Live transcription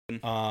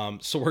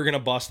So we're going to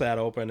bust that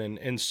open.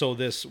 And so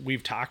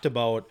we've talked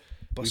about,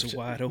 Bust it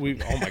wide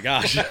open. oh my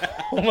gosh.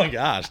 Oh my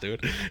gosh,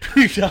 dude.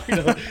 We've talked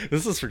about,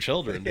 this is for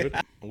children, dude.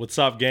 What's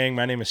up, gang?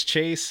 My name is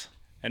Chase.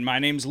 And my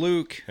name's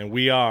Luke. And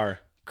we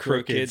are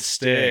Crooked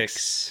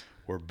Stix.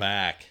 We're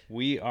back.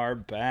 We are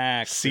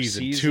back.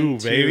 Season 2,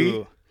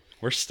 baby.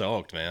 We're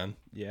stoked, man.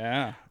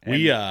 Yeah.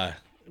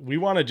 We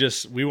want to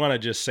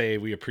just say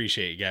we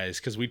appreciate you guys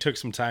because we took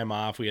some time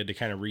off. We had to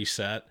kind of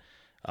reset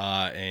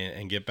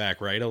and get back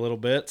right a little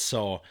bit.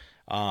 So,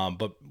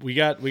 but we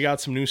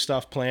got some new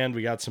stuff planned.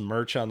 We got some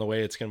merch on the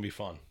way. It's going to be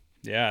fun.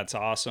 Yeah, it's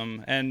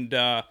awesome. And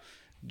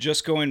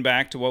just going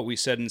back to what we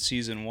said in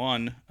season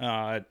 1,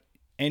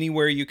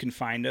 anywhere you can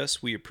find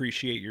us, we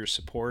appreciate your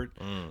support.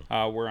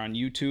 We're on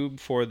YouTube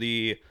for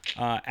the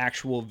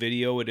actual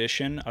video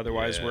edition.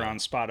 Otherwise, we're on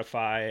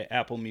Spotify,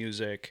 Apple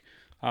Music,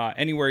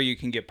 anywhere you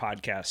can get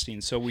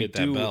podcasting. So we hit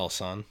that bell,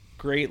 son.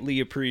 Greatly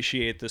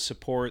appreciate the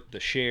support, the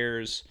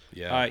shares,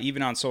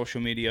 even on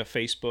social media,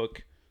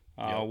 Facebook.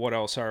 What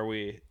else are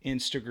we?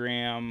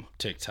 Instagram,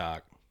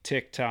 TikTok.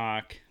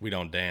 We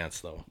don't dance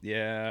though.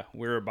 Yeah,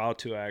 we're about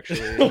to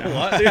actually.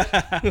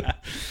 What?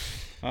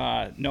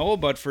 No,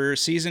 but for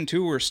season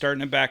 2, we're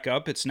starting it back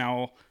up. It's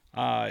now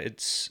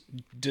it's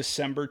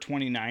December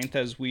 29th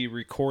as we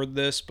record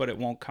this, but it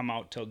won't come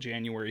out till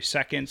January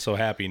 2nd. So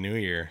happy New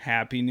Year.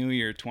 Happy New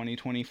Year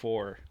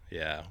 2024.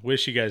 Yeah.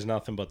 Wish you guys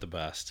nothing but the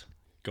best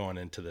going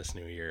into this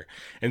new year.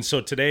 And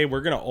so today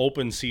we're going to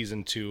open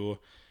season 2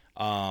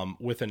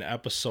 with an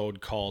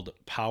episode called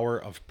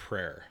Power of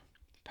Prayer.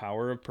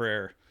 Power of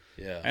Prayer.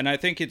 Yeah. And I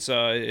think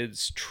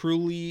it's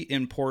truly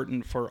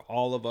important for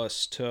all of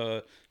us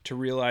to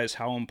realize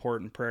how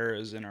important prayer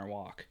is in our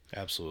walk.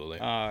 Absolutely.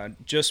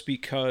 Just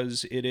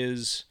because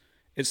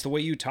it's the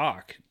way you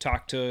talk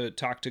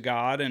to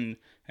God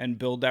and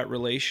build that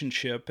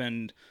relationship.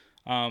 And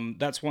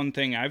that's one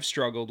thing I've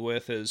struggled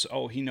with is,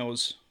 he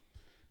knows.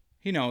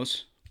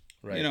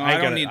 Right. You know, I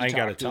don't need to I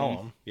gotta talk to tell him.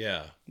 him.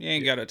 Yeah. You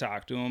ain't got to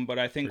talk to him, but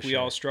I think we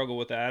all struggle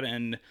with that.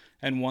 And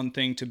one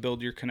thing to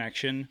build your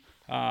connection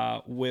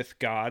with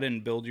God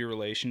and build your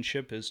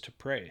relationship is to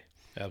pray.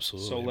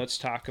 Absolutely. So let's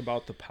talk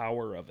about the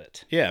power of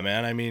it. Yeah,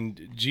 man. I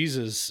mean,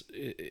 Jesus,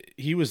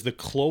 he was the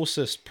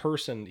closest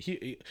person.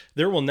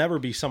 There will never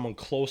be someone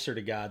closer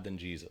to God than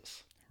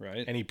Jesus.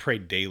 Right. And he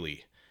prayed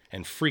daily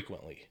and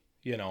frequently,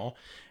 you know?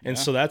 And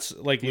so that's,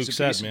 like Luke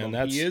said, man,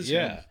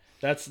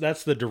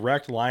 that's the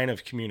direct line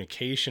of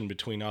communication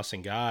between us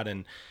and God.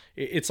 And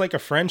it's like a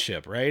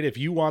friendship, right? If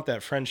you want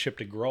that friendship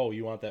to grow,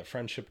 you want that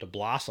friendship to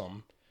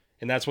blossom,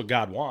 and that's what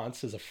God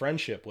wants, is a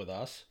friendship with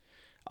us.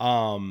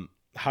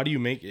 How do you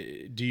make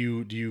it? Do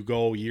you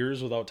go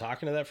years without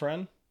talking to that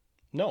friend?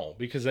 No,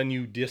 because then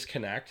you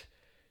disconnect.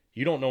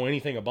 You don't know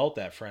anything about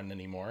that friend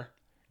anymore.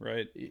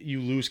 Right.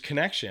 You lose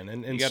connection.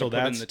 And you gotta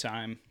put in the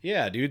time.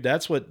 Yeah, dude,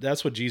 that's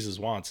what Jesus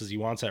wants, is he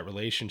wants that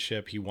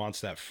relationship. He wants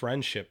that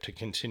friendship to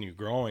continue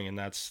growing. And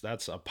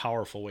that's a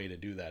powerful way to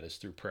do that, is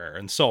through prayer.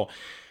 And so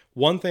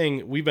one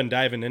thing, we've been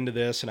diving into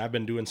this, and I've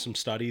been doing some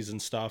studies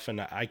and stuff,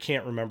 and I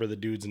can't remember the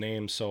dude's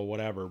name, so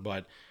whatever.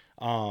 But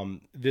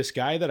this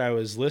guy that I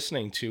was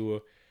listening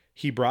to,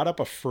 he brought up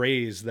a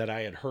phrase that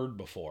I had heard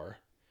before,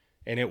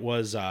 and it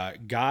was,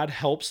 God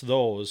helps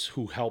those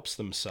who helps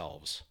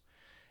themselves.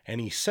 And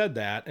he said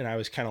that, and I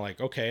was kind of like,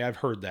 okay, I've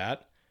heard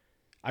that.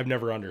 I've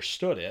never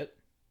understood it,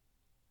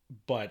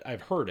 but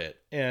I've heard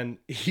it. And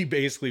he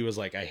basically was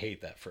like, I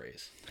hate that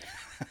phrase.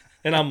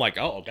 And I'm like,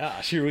 oh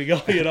gosh, here we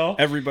go, you know?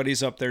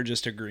 Everybody's up there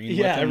just agreeing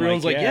with him.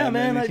 Everyone's like, yeah,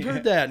 man, I've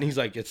heard that. And he's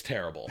like, it's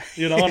terrible,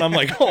 you know? And I'm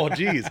like, oh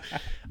geez.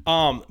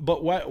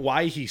 But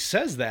why he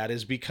says that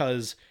is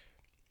because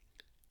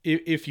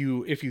if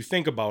you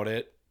think about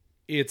it,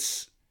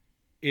 it's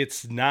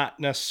not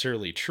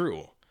necessarily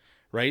true,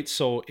 right?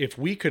 So if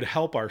we could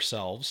help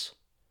ourselves,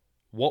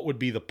 what would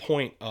be the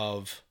point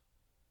of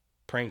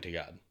praying to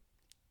God?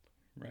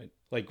 Right.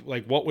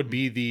 Like what would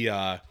be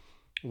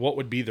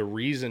the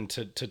reason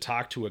to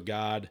talk to a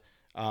God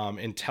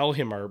and tell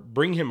him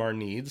bring him our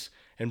needs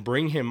and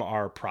bring him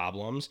our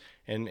problems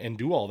and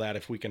do all that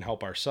if we can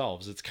help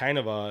ourselves? It's kind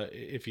of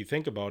if you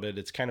think about it,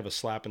 it's kind of a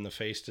slap in the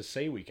face to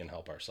say we can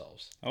help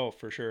ourselves. Oh,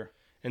 for sure.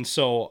 And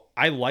so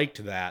I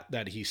liked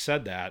that he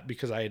said that,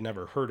 because I had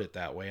never heard it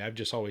that way. I've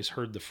just always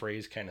heard the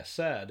phrase kind of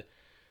said,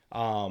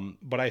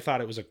 but I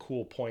thought it was a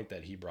cool point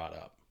that he brought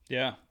up.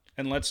 Yeah.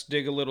 And let's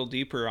dig a little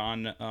deeper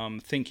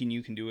on thinking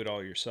you can do it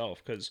all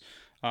yourself, because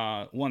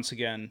once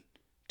again,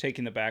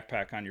 taking the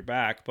backpack on your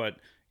back, but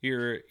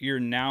you're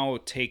now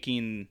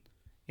taking,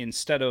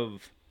 instead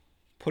of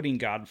putting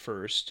God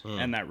first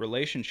and that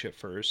relationship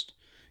first,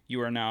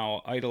 you are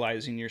now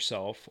idolizing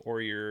yourself,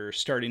 or you're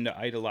starting to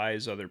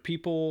idolize other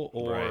people,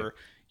 or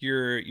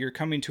you're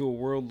coming to a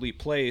worldly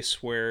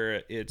place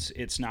where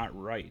it's not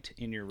right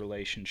in your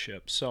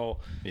relationship. So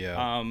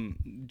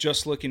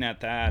just looking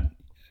at that,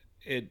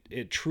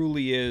 it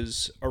truly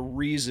is a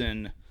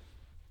reason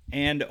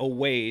and a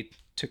way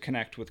to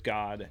connect with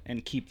God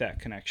and keep that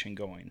connection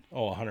going.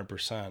 Oh,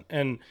 100%.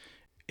 And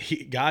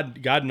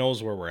God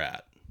knows where we're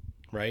at,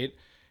 right?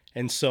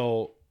 And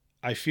so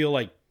I feel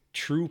like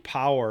true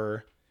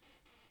power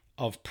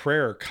of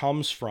prayer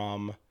comes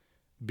from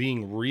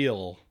being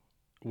real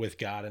with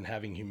God and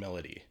having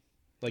humility,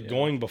 like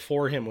going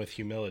before him with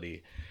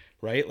humility,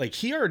 right? Like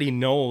he already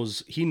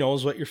knows, he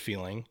knows what you're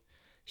feeling.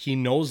 He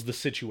knows the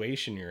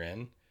situation you're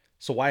in.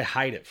 So why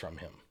hide it from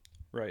him?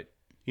 Right.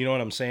 You know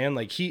what I'm saying?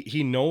 Like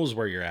he knows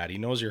where you're at. He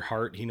knows your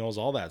heart. He knows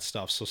all that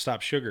stuff. So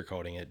stop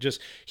sugarcoating it. Just,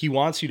 he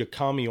wants you to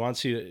come. He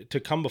wants you to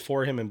come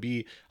before him and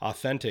be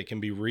authentic and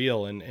be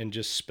real and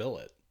just spill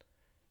it.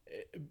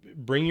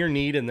 Bring your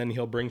need, and then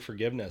he'll bring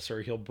forgiveness,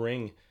 or he'll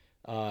bring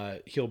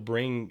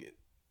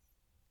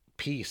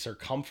peace or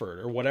comfort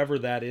or whatever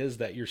that is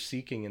that you're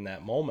seeking in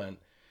that moment.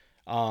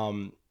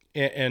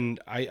 And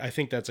I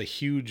think that's a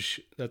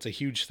huge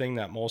thing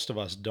that most of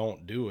us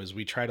don't do, is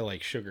we try to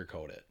like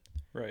sugarcoat it.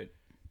 Right.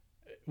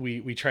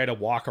 We try to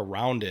walk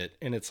around it,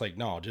 and it's like,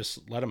 no,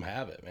 just let him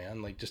have it,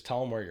 man. Like, just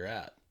tell him where you're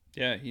at.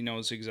 Yeah. He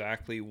knows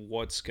exactly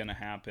what's going to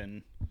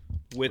happen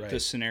with the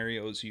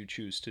scenarios you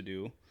choose to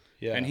do.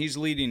 Yeah. And he's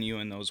leading you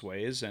in those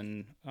ways.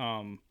 And,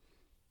 trying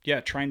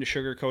to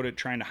sugarcoat it,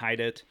 trying to hide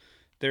it.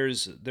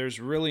 There's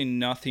really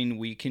nothing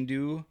we can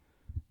do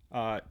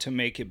to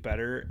make it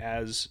better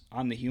as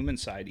on the human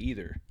side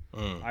either.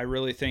 I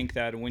really think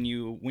that when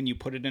you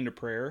put it into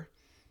prayer,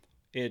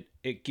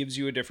 it gives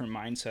you a different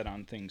mindset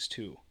on things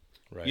too.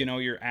 Right. You know,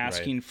 you're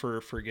asking for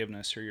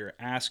forgiveness, or you're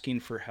asking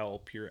for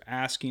help, you're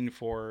asking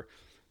for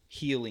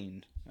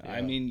healing. Yeah.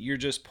 I mean, you're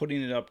just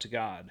putting it up to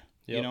God.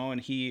 Yep. You know,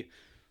 and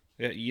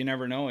you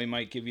never know, he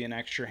might give you an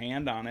extra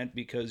hand on it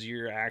because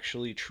you're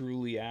actually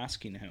truly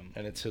asking him.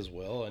 And it's his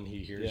will, and he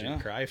hears you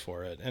cry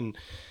for it. And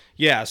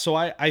yeah, so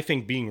I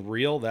think being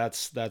real,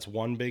 that's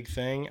one big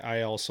thing.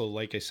 I also,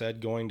 like I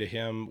said, going to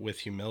him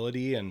with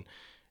humility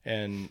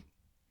and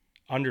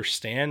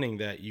understanding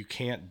that you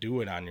can't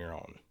do it on your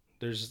own.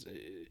 There's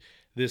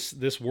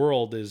this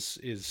world is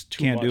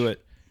too much.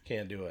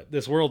 Can't do it.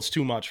 This world's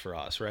too much for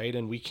us, right?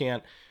 And we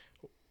can't.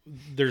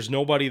 There's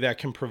nobody that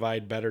can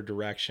provide better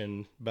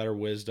direction, better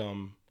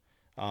wisdom,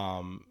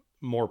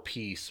 more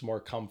peace, more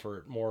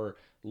comfort, more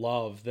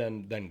love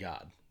than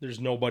God. There's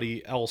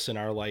nobody else in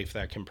our life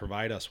that can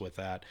provide us with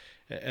that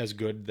as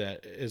good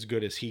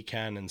as he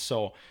can. And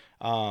so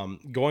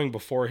going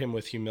before him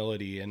with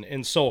humility,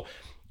 and so,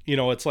 you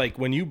know, it's like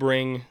when you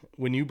bring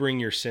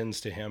your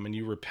sins to him and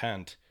you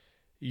repent,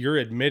 you're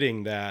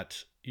admitting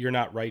that you're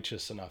not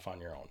righteous enough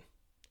on your own.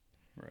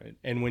 Right.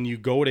 And when you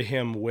go to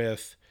him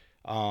with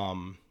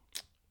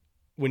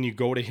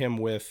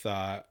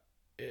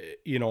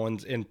you know,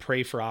 and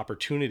pray for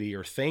opportunity,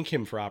 or thank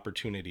him for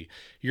opportunity,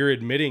 you're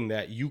admitting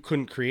that you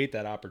couldn't create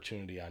that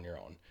opportunity on your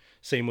own.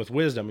 Same with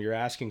wisdom. You're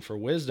asking for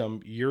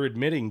wisdom. You're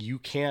admitting you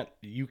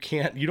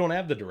don't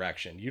have the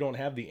direction. You don't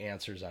have the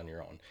answers on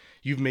your own.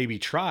 You've maybe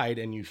tried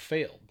and you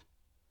failed.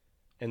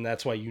 And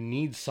that's why you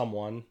need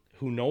someone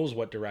who knows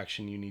what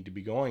direction you need to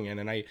be going in.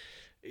 And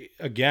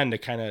again, to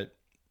kind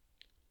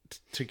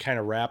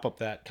of wrap up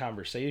that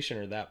conversation,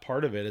 or that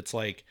part of it, it's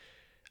like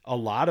a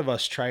lot of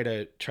us try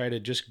to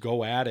just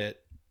go at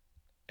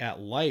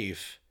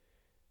life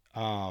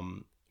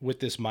with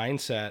this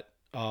mindset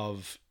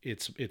of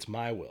it's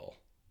my will,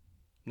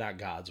 not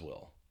God's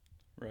will.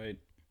 Right.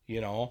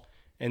 You know?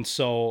 And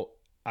so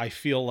I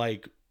feel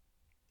like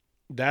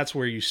that's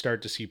where you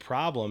start to see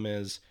problem,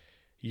 is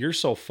you're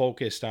so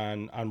focused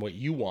on what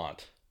you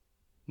want,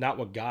 not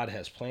what God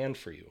has planned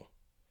for you.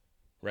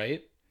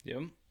 Right?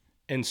 Yep.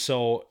 And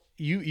so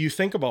you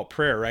think about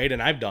prayer, right?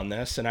 And I've done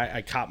this, and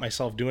I caught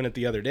myself doing it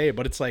the other day,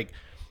 but it's like,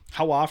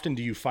 how often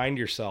do you find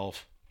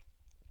yourself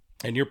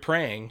and you're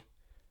praying,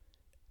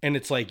 and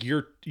it's like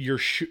you're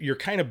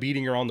kind of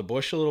beating around the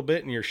bush a little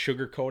bit, and you're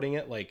sugarcoating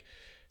it, like,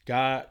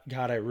 God,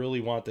 I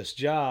really want this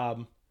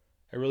job.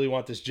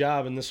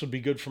 And this would be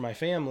good for my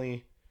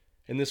family,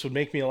 and this would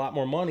make me a lot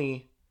more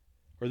money,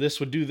 or this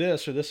would do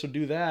this, or this would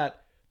do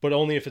that, but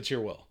only if it's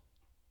your will.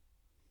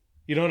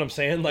 You know what I'm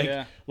saying? Like,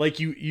 yeah. Like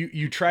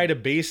you try to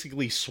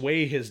basically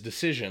sway his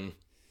decision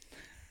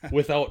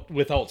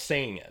without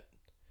saying it,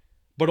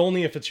 but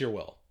only if it's your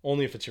will.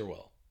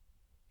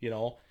 You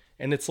know?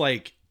 And it's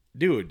like,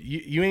 dude,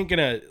 you ain't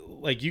gonna,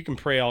 like, you can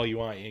pray all you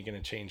want, you ain't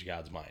gonna change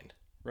God's mind.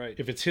 Right.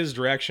 If it's his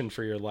direction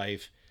for your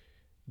life,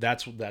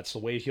 that's the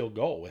way he'll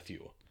go with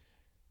you.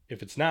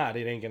 If it's not,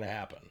 it ain't gonna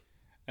happen.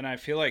 And I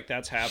feel like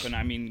that's happened.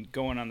 I mean,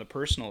 going on the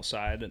personal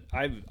side,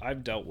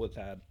 I've dealt with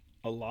that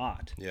a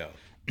lot. Yeah.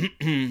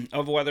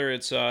 Of whether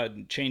it's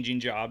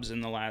changing jobs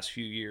in the last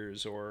few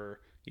years, or,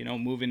 you know,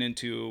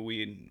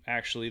 we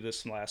actually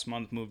this last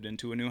month moved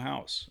into a new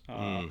house.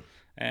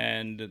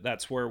 And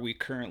that's where we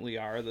currently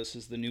are. This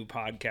is the new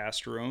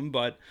podcast room,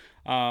 but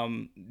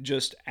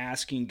just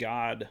asking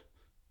God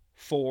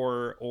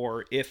for,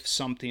 or if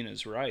something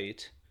is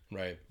right.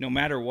 Right. No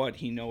matter what,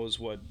 he knows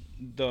what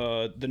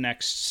the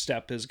next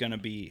step is going to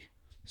be.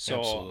 So,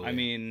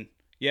 absolutely.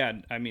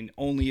 I mean,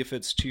 only if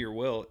it's to your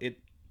will.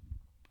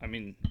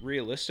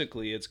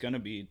 Realistically, it's going to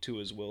be to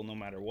his will no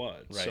matter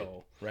what. Right.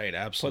 So, right.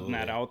 Absolutely.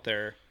 Putting that out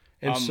there.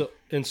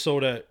 And so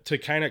to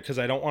kind of, because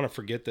I don't want to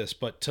forget this,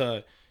 but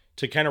to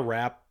kind of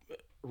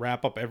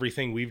wrap up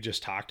everything we've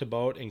just talked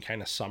about and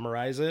kind of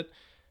summarize it,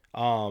 I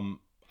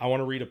want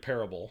to read a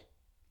parable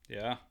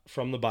Yeah.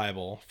 from the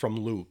Bible, from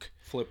Luke.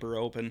 Flip her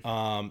open.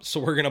 So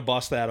we're gonna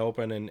bust that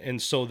open,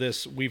 and so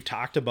this we've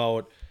talked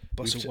about.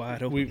 Bust it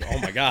wide open. Oh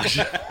my gosh,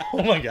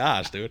 oh my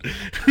gosh, dude.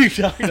 We've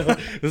talked about,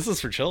 this is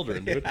for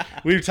children, dude.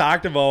 We've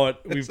talked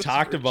about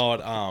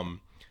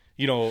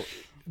you know,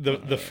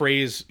 the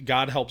phrase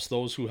God helps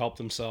those who help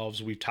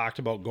themselves. We've talked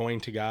about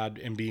going to God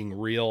and being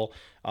real,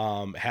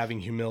 having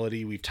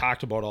humility. We've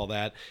talked about all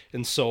that,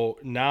 and so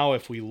now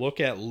if we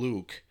look at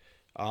Luke,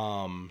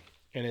 and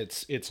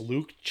it's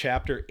Luke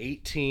chapter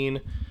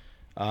 18.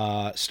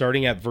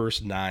 Starting at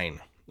verse 9.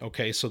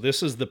 Okay, so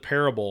this is the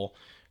parable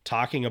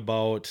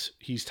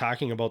he's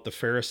talking about the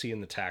Pharisee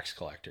and the tax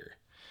collector.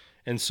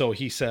 And so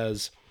he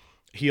says,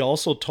 he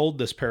also told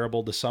this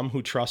parable to some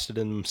who trusted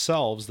in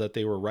themselves that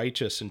they were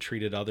righteous and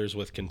treated others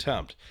with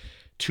contempt.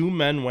 2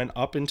 men went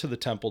up into the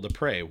temple to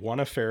pray, one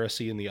a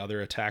Pharisee and the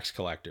other a tax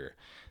collector.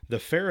 The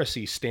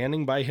Pharisee,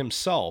 standing by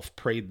himself,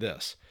 prayed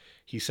this.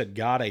 He said,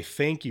 God, I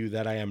thank you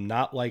that I am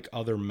not like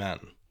other men,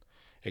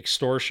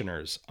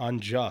 extortioners,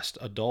 unjust,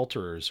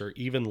 adulterers, or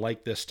even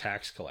like this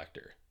tax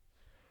collector.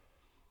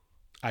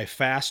 I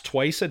fast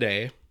twice a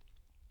day.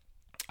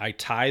 I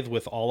tithe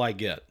with all I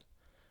get.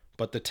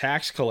 But the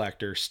tax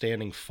collector,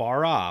 standing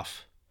far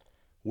off,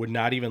 would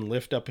not even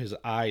lift up his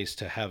eyes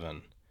to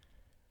heaven,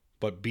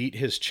 but beat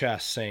his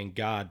chest, saying,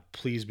 God,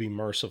 please be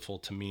merciful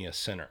to me, a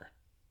sinner.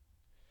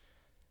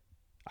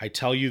 I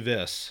tell you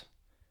this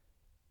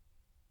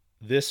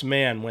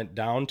man went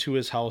down to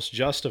his house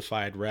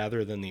justified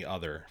rather than the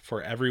other.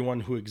 For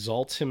everyone who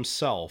exalts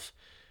himself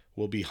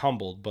will be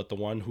humbled, but the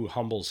one who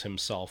humbles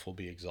himself will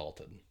be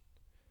exalted.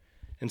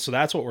 And so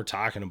that's what we're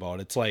talking about.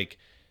 It's like,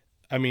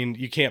 I mean,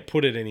 you can't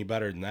put it any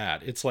better than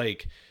that. It's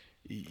like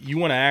you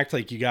want to act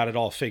like you got it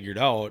all figured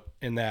out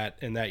and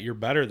that you're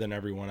better than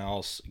everyone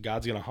else.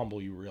 God's going to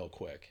humble you real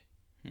quick.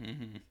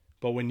 Mm-hmm.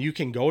 But when you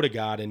can go to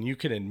God and you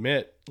can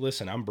admit,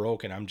 listen, I'm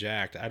broken, I'm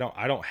jacked. I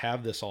don't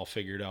have this all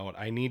figured out.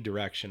 I need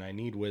direction. I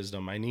need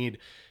wisdom. I need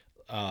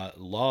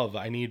love.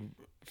 I need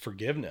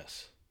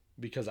forgiveness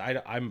because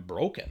I'm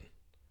broken.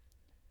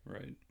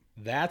 Right.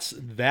 That's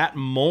that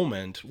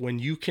moment when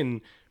you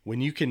can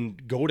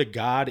go to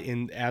God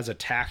as a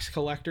tax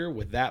collector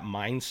with that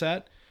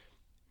mindset.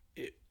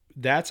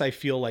 That's, I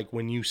feel like,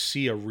 when you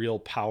see a real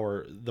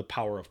power, the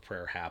power of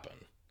prayer happen.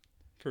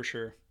 For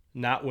sure.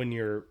 Not when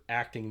you're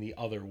acting the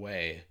other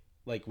way,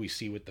 like we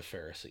see with the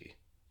Pharisee,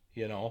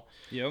 you know?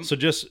 Yep. So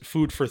just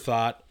food for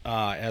thought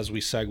as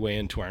we segue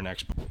into our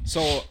next.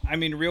 So, I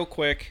mean, real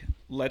quick,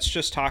 let's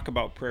just talk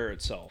about prayer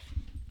itself.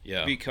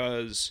 Yeah.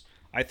 Because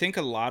I think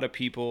a lot of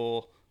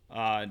people,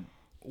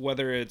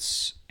 whether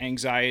it's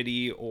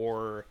anxiety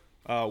or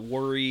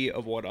worry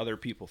of what other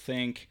people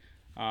think,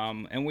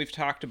 and we've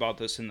talked about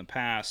this in the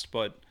past,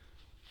 but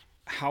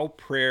how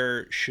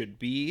prayer should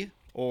be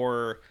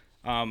or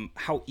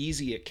how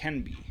easy it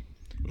can be.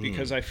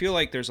 Because I feel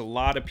like there's a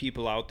lot of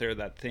people out there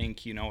that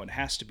think, you know, it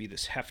has to be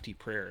this hefty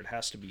prayer. It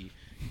has to be,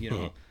 you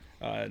know,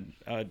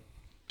 a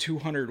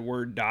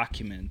 200-word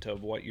document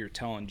of what you're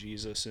telling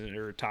Jesus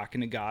or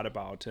talking to God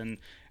about. And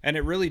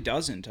it really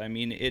doesn't. I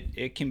mean,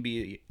 it can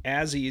be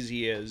as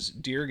easy as,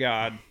 Dear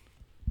God,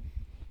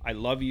 I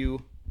love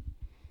you.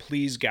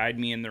 Please guide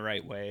me in the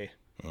right way.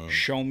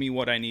 Show me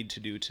what I need to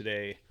do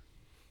today.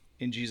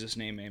 In Jesus'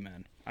 name,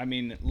 amen. I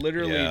mean,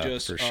 literally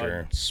just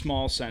a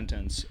small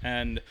sentence.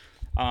 And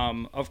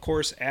of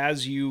course,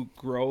 as you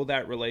grow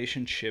that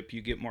relationship,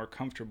 you get more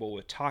comfortable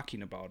with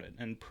talking about it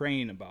and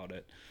praying about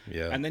it.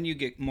 Yeah. And then you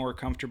get more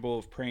comfortable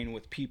with praying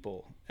with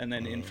people and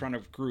then in front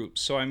of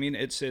groups. So, I mean,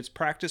 it's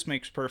practice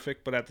makes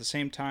perfect, but at the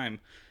same time,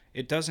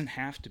 it doesn't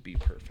have to be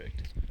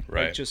perfect.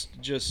 Right. Like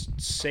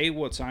just say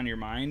what's on your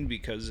mind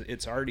because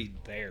it's already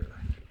there.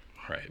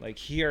 Right. Like,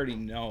 he already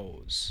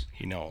knows.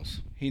 He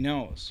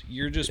knows.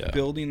 You're just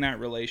building that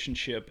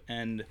relationship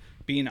and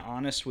being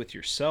honest with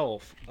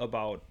yourself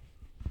about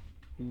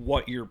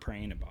what you're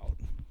praying about.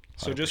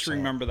 So 100%. Just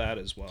remember that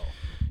as well.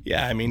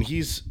 Yeah, I mean,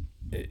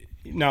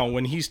 now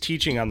when he's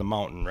teaching on the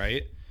mountain,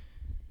 right?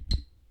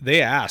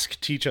 They ask,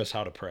 teach us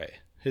how to pray,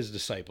 his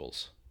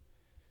disciples.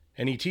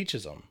 And he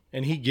teaches them.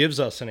 And he gives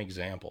us an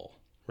example,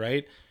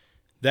 right?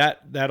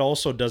 That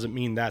also doesn't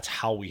mean that's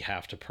how we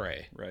have to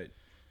pray. Right.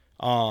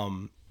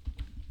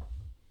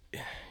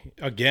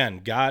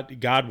 Again,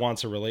 God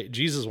wants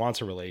Jesus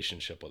wants a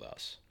relationship with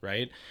us,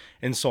 right?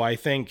 And so I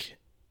think,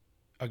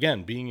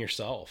 again, being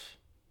yourself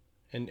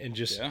and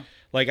just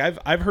like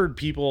I've heard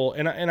people,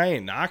 and I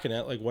ain't knocking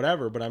it, like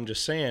whatever, but I'm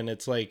just saying,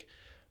 it's like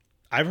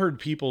I've heard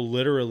people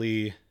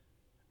literally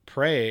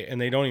pray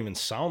and they don't even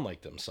sound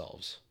like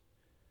themselves.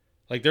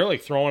 Like they're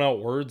like throwing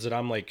out words that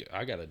I'm like,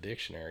 I got a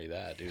dictionary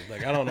that, dude.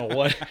 Like I don't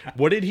know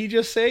what did he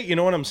just say? You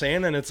know what I'm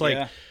saying? And it's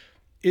like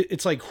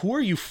it's like, who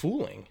are you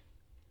fooling?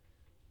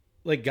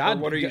 Like God, or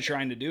what are you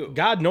trying to do?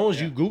 God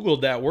knows you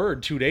Googled that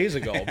word 2 days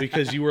ago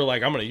because you were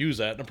like, I'm going to use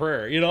that in a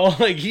prayer, you know,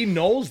 like he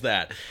knows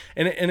that.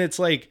 And it's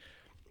like,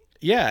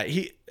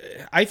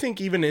 I think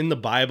even in the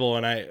Bible,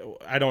 and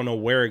I don't know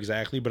where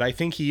exactly, but I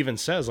think he even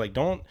says like,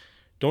 don't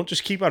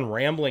just keep on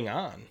rambling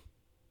on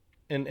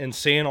and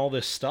saying all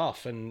this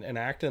stuff and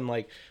acting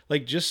like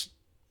just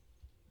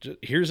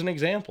here's an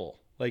example.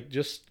 Like,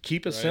 just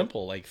keep it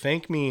simple. Like,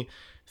 thank me,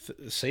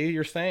 say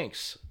your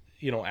thanks.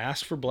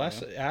 Ask for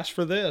ask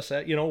for this,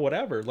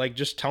 whatever. Like,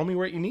 just tell me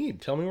what you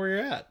need. Tell me where you're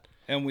at.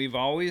 And we've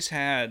always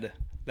had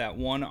that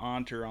one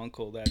aunt or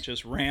uncle that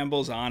just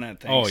rambles on at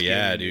Thanksgiving. Oh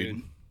yeah,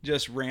 dude.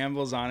 Just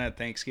rambles on at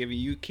Thanksgiving.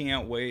 You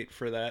can't wait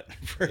for her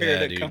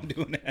to come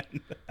to an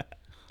end.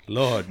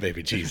 Lord,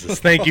 baby Jesus,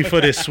 thank you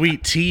for this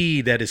sweet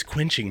tea that is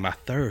quenching my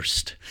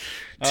thirst.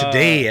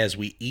 Today, as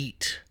we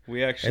eat,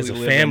 we actually as a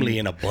family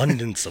in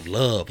abundance of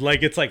love.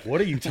 Like, it's like,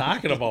 what are you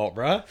talking about,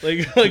 bro?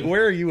 Like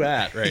where are you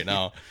at right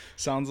now?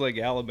 Sounds like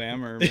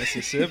Alabama or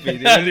Mississippi,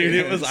 dude. Yeah, dude,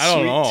 it was, I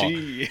don't know.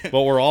 Tea.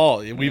 But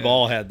we've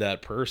all had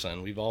that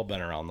person. We've all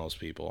been around those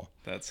people.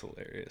 That's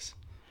hilarious.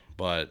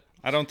 But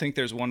I don't think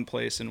there's one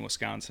place in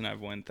Wisconsin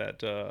I've went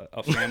that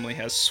a family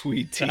has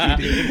sweet tea,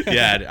 dude.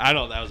 Yeah, I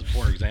know that was a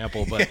poor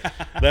example, but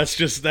that's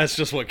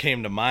just what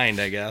came to mind,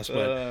 I guess.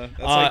 But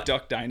that's like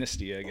Duck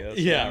Dynasty, I guess.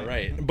 Yeah,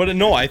 right. But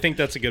no, I think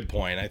that's a good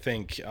point. I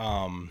think,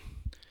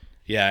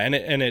 yeah, and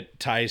it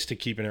ties to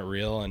keeping it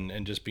real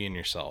and just being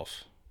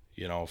yourself,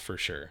 for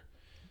sure.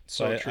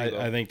 So true,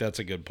 I think that's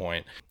a good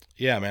point.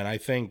 Yeah, man. I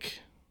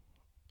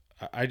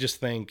just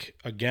think,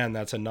 again,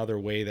 that's another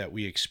way that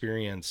we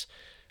experience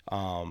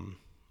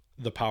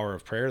the power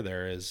of prayer.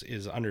 There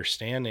is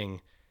understanding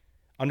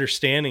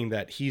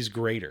that he's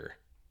greater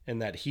and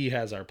that he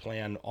has our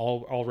plan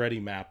already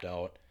mapped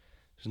out.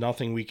 There's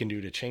nothing we can do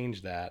to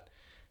change that,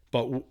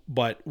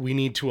 but we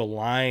need to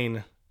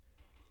align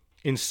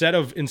instead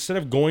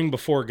of going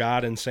before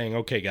God and saying,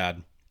 okay,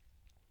 God,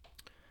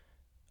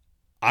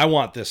 I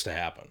want this to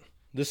happen.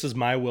 This is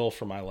my will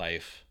for my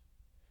life,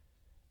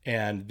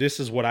 and this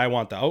is what I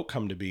want the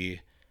outcome to be.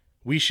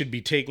 We should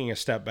be taking a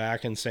step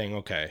back and saying,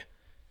 okay,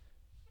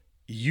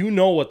 you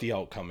know what the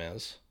outcome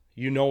is.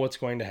 You know what's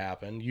going to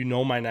happen. You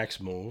know my next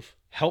move.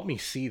 Help me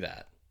see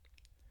that.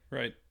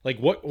 Right. Like,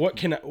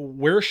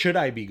 where should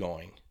I be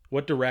going?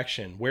 What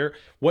direction?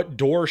 What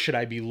door should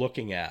I be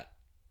looking at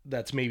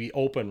that's maybe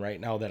open right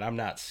now that I'm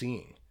not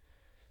seeing?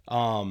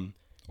 Or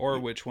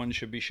which one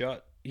should be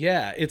shut?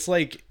 Yeah, it's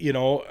like,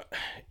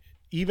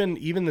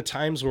 even the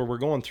times where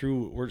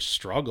we're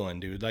struggling,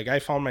 dude. Like, I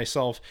found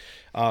myself,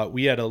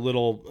 we had a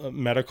little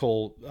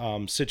medical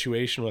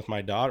situation with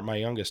my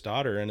youngest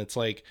daughter. And it's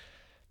like,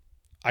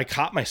 I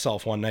caught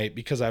myself one night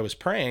because I was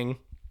praying,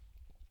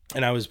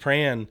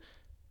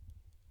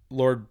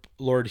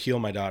 Lord, heal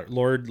my daughter.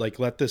 Lord, like,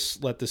 let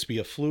this be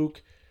a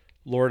fluke.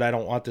 Lord, I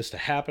don't want this to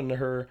happen to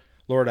her.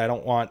 Lord, I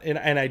don't want,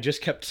 and I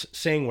just kept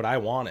saying what I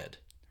wanted.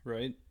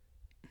 Right.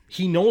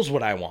 He knows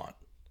what I want,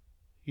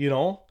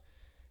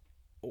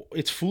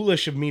 It's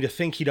foolish of me to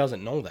think he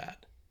doesn't know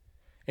that.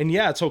 And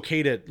yeah, it's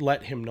okay to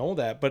let him know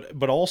that,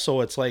 but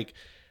also it's like,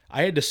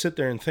 I had to sit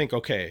there and think,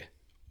 okay,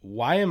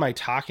 why am I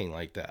talking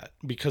like that?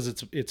 Because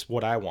it's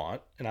what I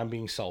want and I'm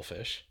being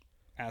selfish.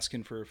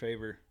 Asking for a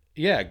favor.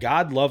 Yeah,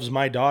 God loves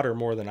my daughter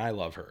more than I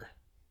love her.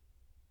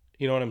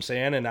 You know what I'm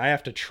saying? And I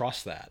have to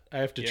trust that. I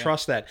have to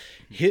trust that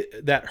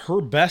that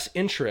her best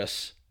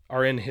interests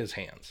are in his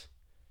hands.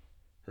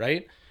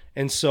 Right?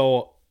 And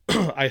so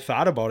I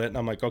thought about it and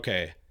I'm like,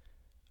 okay,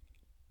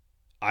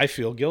 I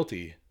feel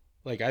guilty.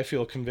 Like, I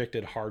feel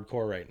convicted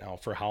hardcore right now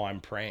for how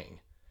I'm praying.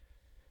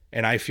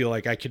 And I feel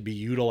like I could be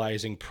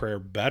utilizing prayer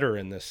better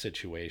in this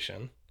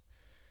situation.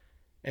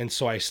 And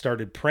so I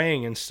started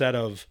praying instead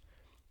of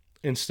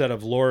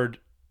Lord,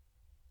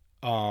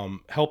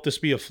 help this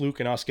be a fluke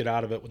and us get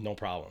out of it with no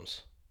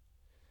problems.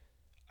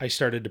 I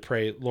started to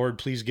pray, Lord,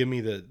 please give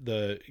me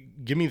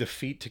the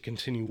feet to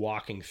continue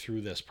walking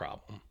through this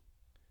problem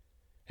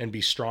and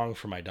be strong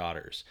for my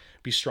daughters,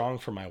 be strong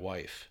for my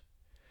wife.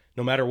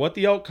 No matter what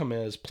the outcome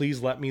is,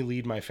 please let me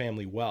lead my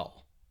family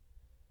well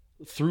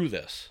through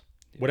this.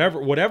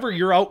 Whatever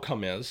your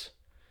outcome is,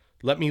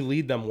 let me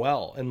lead them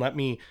well and let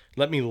me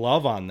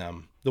love on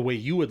them the way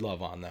you would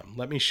love on them.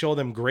 Let me show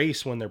them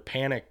grace when they're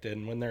panicked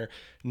and when they're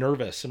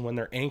nervous and when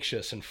they're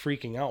anxious and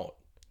freaking out.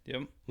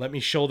 Yep. Let me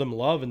show them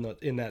love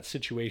in that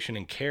situation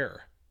and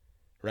care,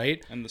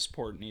 right? And the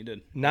support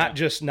needed. Not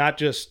just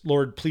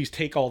Lord, please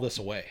take all this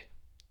away.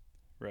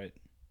 Right.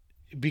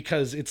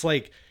 Because it's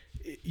like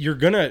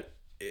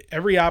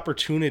every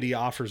opportunity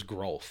offers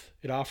growth.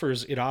 It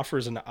offers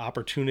an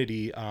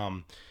opportunity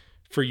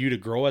for you to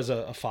grow as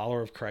a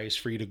follower of Christ,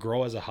 for you to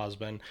grow as a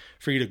husband,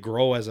 for you to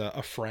grow as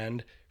a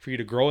friend, for you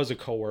to grow as a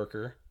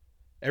coworker.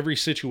 Every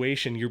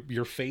situation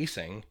you're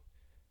facing,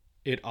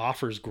 it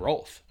offers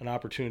growth, an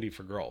opportunity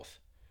for growth.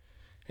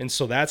 And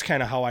so that's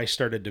kind of how I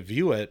started to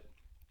view it,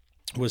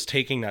 was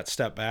taking that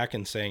step back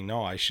and saying,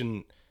 no, I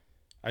shouldn't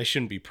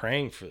be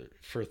praying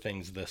for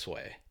things this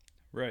way.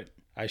 Right.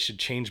 I should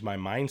change my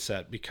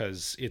mindset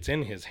because it's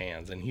in his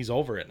hands and he's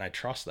over it, and I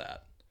trust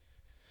that.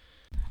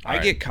 I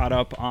get caught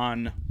up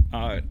on,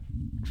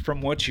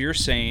 from what you're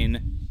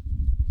saying,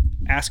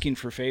 asking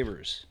for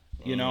favors.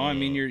 I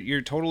mean,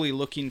 you're totally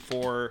looking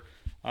for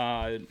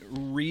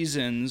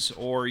reasons,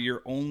 or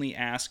you're only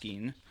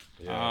asking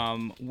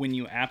when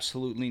you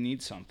absolutely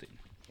need something.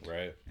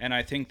 Right. And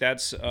I think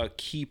that's a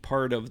key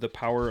part of the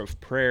power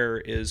of prayer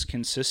is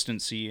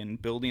consistency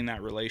and building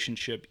that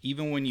relationship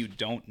even when you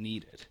don't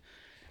need it.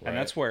 Right. And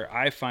that's where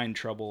I find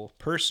trouble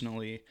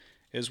personally,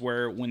 is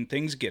where when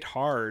things get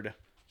hard,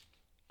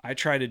 I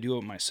try to do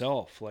it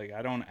myself. Like,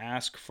 I don't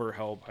ask for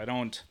help. I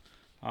don't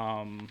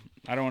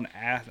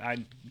ask, I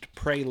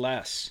pray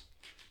less.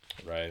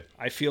 Right.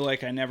 I feel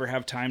like I never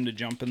have time to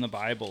jump in the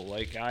Bible.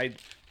 Like,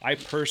 I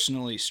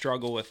personally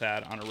struggle with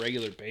that on a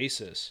regular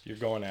basis. You're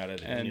going at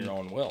it in your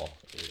own will,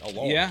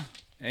 alone. Yeah.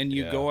 And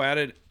you Yeah. go at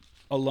it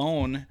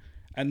alone,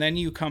 and then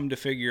you come to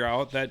figure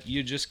out that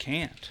you just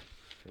can't.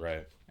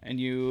 Right. And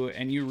you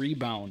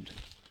rebound.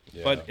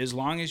 Yeah. But as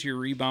long as you're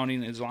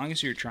rebounding, as long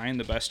as you're trying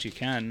the best you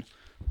can,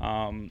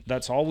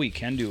 that's all we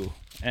can do.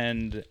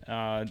 And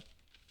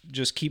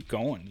just keep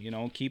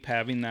going, keep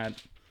having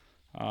that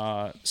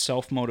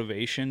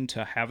self-motivation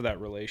to have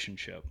that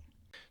relationship.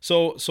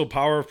 So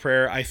power of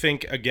prayer, I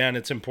think, again,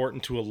 it's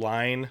important to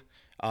align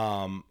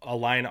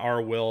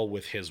our will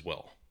with his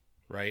will,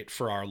 right,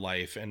 for our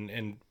life,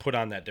 and put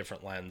on that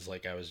different lens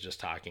like I was just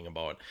talking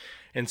about.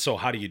 And so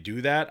how do you do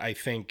that? I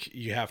think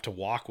you have to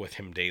walk with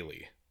him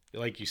daily.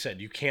 Like you said,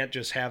 you can't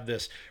just have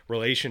this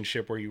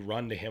relationship where you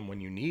run to him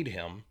when you need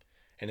him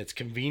and it's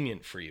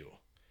convenient for you.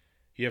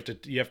 You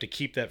have to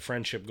keep that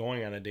friendship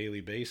going on a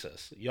daily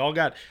basis.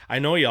 I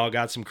know y'all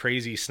got some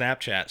crazy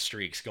Snapchat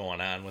streaks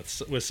going on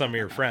with some of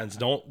your friends.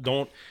 Don't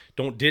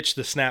ditch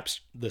the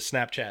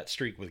Snapchat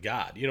streak with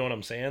God. You know what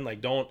I'm saying?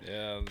 Like, don't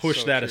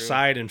push that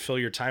aside and fill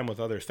your time with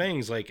other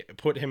things. Like,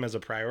 put him as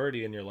a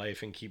priority in your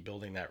life and keep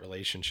building that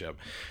relationship.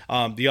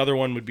 The other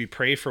one would be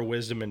pray for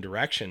wisdom and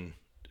direction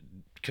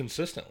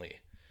consistently.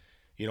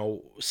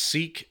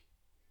 Seek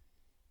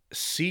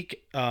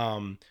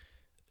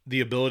the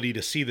ability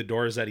to see the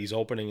doors that he's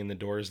opening and the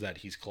doors that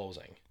he's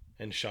closing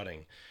and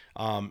shutting.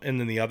 And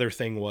then the other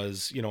thing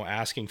was,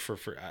 asking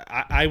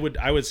I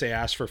would say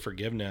ask for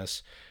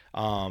forgiveness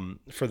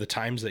for the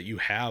times that you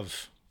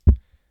have,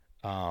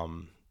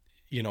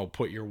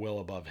 put your will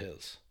above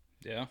his.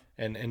 Yeah.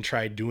 And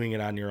try doing it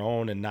on your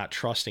own and not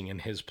trusting in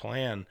his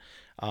plan.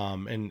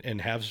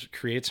 And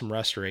create some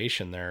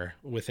restoration there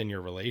within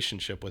your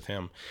relationship with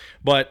him.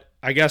 But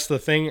I guess the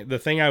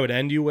thing I would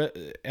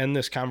end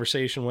this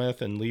conversation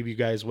with and leave you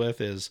guys with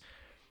is,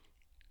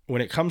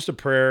 when it comes to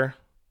prayer,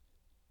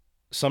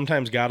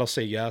 sometimes God will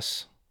say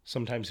yes,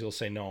 sometimes he'll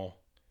say no,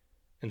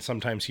 and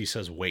sometimes he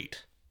says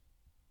wait.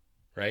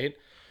 Right?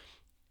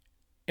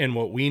 And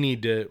what we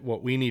need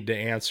to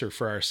answer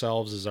for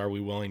ourselves is, are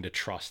we willing to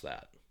trust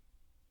that?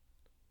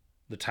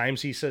 The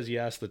times he says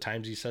yes, the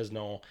times he says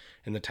no,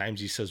 and the times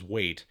he says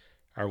wait,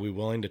 are we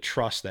willing to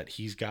trust that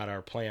he's got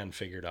our plan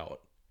figured out?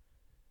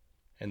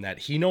 And that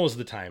he knows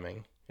the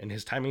timing, and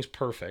his timing's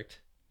perfect.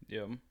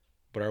 Yeah.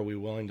 But are we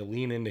willing to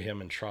lean into him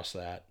and trust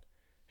that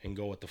and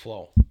go with the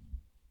flow?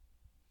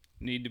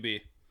 Need to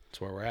be. That's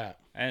where we're at.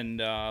 And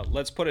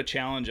let's put a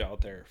challenge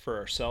out there for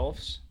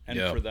ourselves and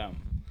for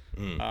them.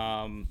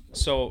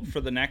 So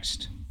for the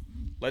next,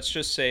 let's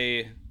just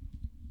say,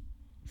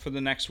 for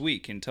the next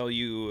week until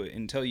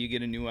you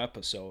get a new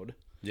episode.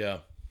 Yeah.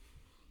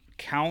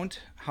 Count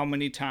how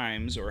many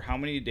times or how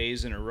many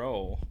days in a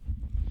row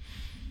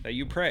that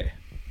you pray.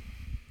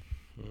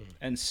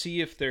 And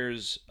see if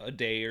there's a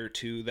day or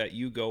two that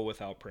you go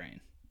without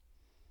praying.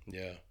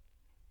 Yeah.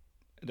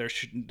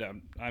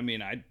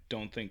 I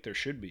don't think there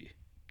should be.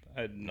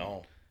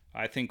 No.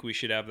 I think we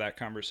should have that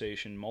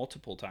conversation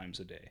multiple times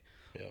a day.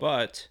 Yeah.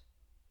 But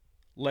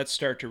let's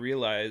start to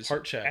realize,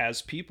 Heart check.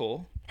 As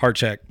people, Heart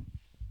check.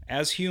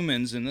 As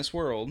humans in this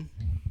world,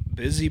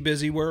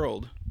 busy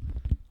world,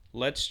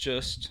 let's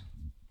just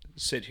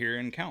sit here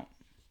and count.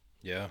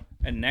 Yeah.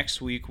 And next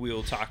week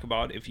we'll talk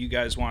about, if you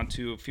guys want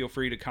to, feel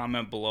free to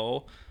comment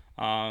below.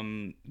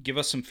 Give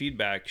us some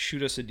feedback.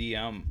 Shoot us a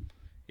DM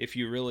if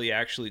you really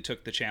actually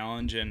took the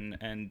challenge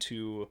and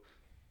to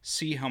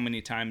see how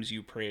many times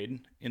you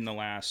prayed in the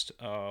last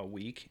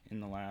week,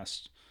 in the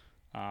last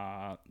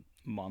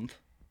month,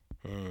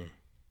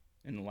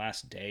 in the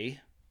last day.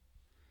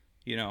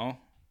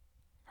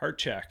 Heart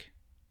check.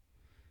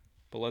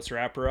 But let's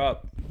wrap her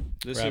up.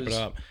 Wrap it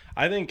up.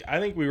 I think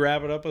we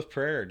wrap it up with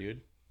prayer,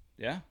 dude.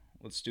 Yeah.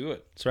 Let's do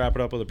it. Let's wrap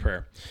it up with a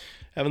prayer.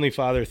 Heavenly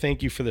Father,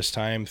 thank you for this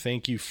time.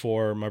 Thank you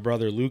for my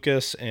brother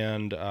Lucas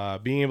and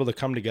being able to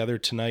come together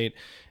tonight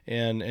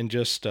and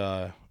just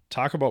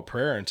talk about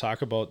prayer and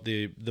talk about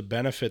the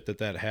benefit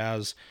that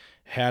has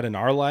had in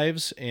our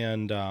lives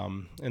and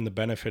the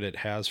benefit it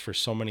has for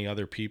so many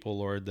other people,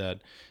 Lord, that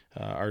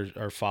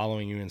are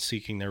following you and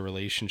seeking their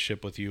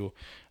relationship with you.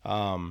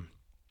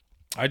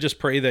 I just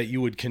pray that you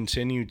would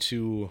continue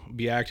to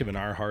be active in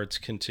our hearts,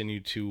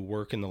 continue to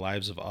work in the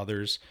lives of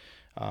others.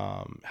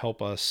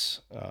 Help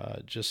us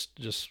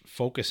just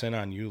focus in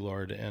on you,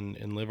 Lord,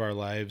 and live our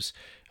lives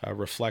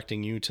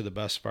reflecting you to the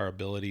best of our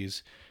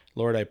abilities.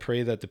 Lord, I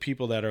pray that the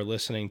people that are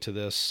listening to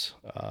this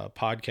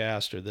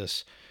podcast or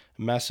this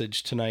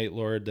message tonight,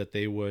 Lord, that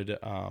they would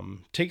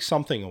take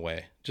something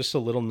away, just a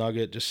little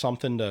nugget, just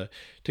something to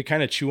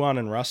kind of chew on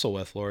and wrestle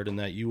with, Lord, and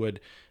that you would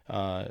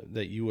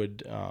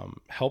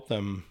help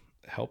them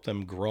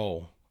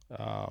grow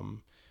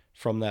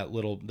from that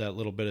little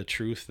bit of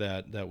truth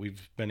that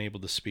we've been able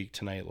to speak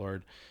tonight,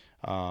 Lord.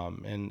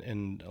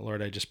 And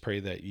Lord, I just pray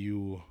that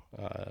you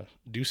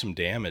do some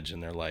damage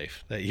in their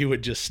life, that you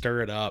would just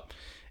stir it up.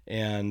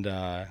 And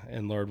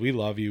Lord, we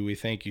love you. We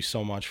thank you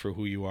so much for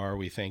who you are.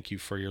 We thank you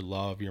for your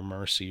love, your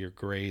mercy, your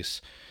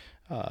grace,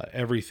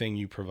 everything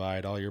you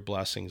provide, all your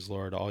blessings,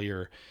 Lord,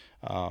 all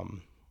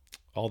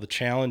the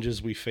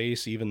challenges we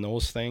face, even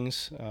those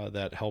things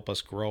that help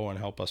us grow and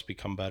help us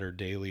become better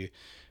daily.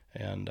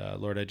 And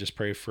Lord, I just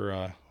pray for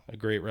a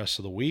great rest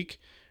of the week.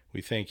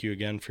 We thank you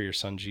again for your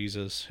son,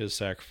 Jesus, his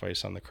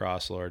sacrifice on the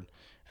cross, Lord,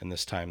 and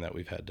this time that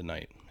we've had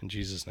tonight. In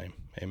Jesus' name,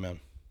 amen.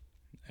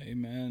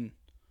 Amen.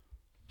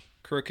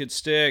 Crooked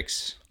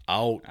Stix.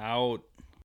 Out. Out.